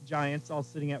 Cowboys, Giants all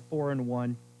sitting at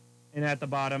 4-1. And at the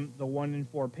bottom, the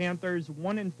 1-4 Panthers,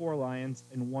 1-4 Lions,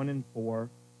 and 1-4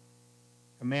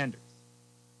 Commanders.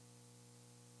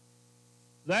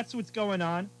 That's what's going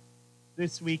on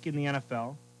this week in the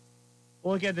NFL.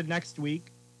 We'll look at the next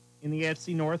week in the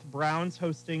AFC North. Browns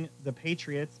hosting the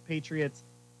Patriots. Patriots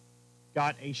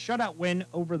got a shutout win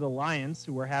over the Lions,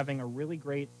 who are having a really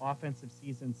great offensive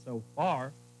season so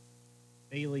far.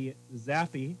 Bailey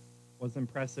Zappi was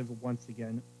impressive once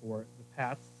again for the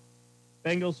Pats.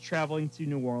 Bengals traveling to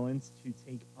New Orleans to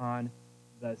take on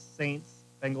the Saints.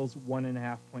 Bengals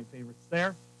 1.5-point favorites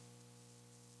there.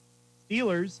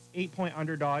 Steelers 8-point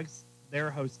underdogs.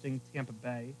 They're hosting Tampa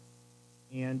Bay.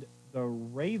 And the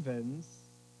Ravens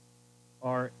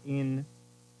are in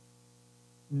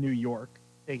New York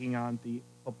taking on the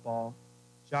football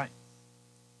Giants.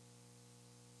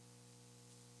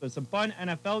 So some fun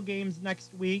NFL games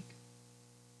next week.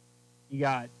 You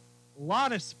got a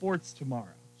lot of sports tomorrow.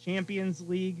 Champions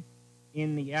League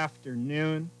in the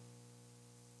afternoon,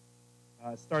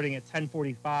 starting at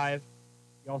 10:45.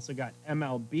 You also got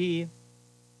MLB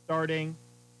starting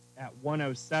at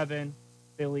 1:07.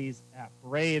 Phillies at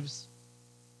Braves.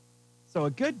 So a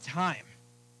good time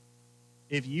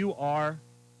if you are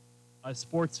a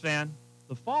sports fan.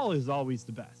 The fall is always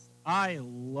the best. I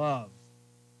love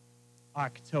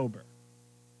October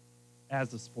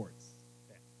as a sports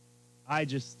fan. I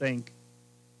just think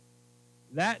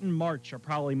that and March are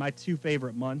probably my two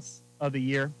favorite months of the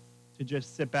year to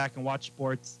just sit back and watch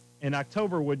sports. And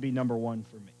October would be number one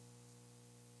for me.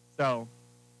 So,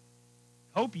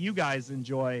 hope you guys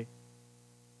enjoy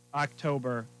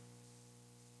October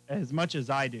as much as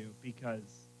I do, because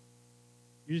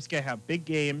you're just going to have big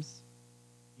games.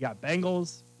 You got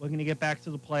Bengals looking to get back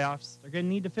to the playoffs. They're going to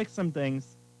need to fix some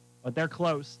things, but they're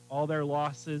close. All their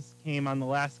losses came on the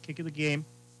last kick of the game.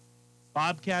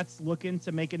 Bobcats looking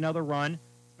to make another run.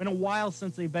 It's been a while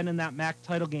since they've been in that MAC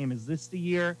title game. Is this the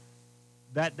year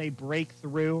that they break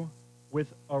through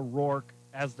with O'Rourke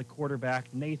as the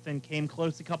quarterback? Nathan came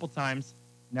close a couple times,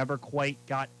 never quite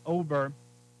got over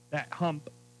that hump.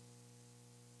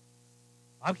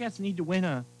 Bobcats need to win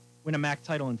a MAC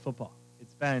title in football.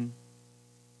 It's been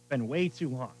way too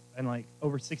long, been like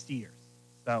over 60 years.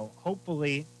 So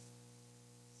hopefully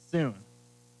soon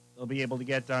they'll be able to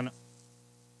get done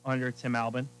under Tim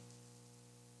Albin.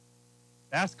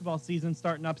 Basketball season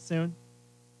starting up soon.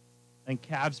 And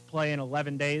Cavs play in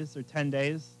 11 days or 10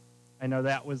 days. I know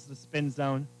that was the spin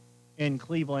zone in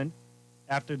Cleveland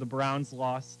after the Browns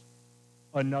lost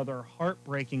another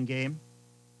heartbreaking game.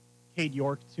 Cade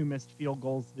York, 2 missed field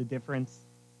goals, the difference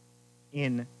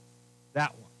in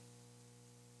that one.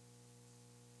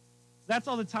 That's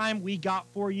all the time we got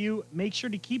for you. Make sure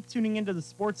to keep tuning into the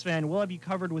Sports Fan. We'll have you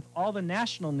covered with all the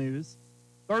national news.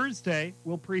 Thursday,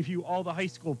 we'll preview all the high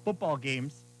school football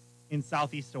games in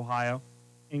Southeast Ohio,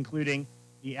 including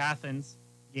the Athens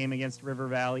game against River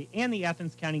Valley and the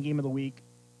Athens County game of the week,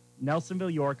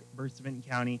 Nelsonville York versus Vinton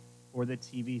County for the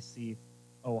TVC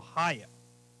Ohio.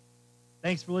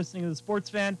 Thanks for listening to the Sports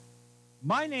Fan.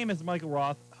 My name is Michael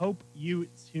Roth. Hope you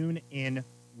tune in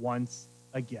once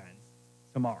again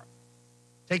tomorrow.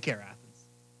 Take care, Athens.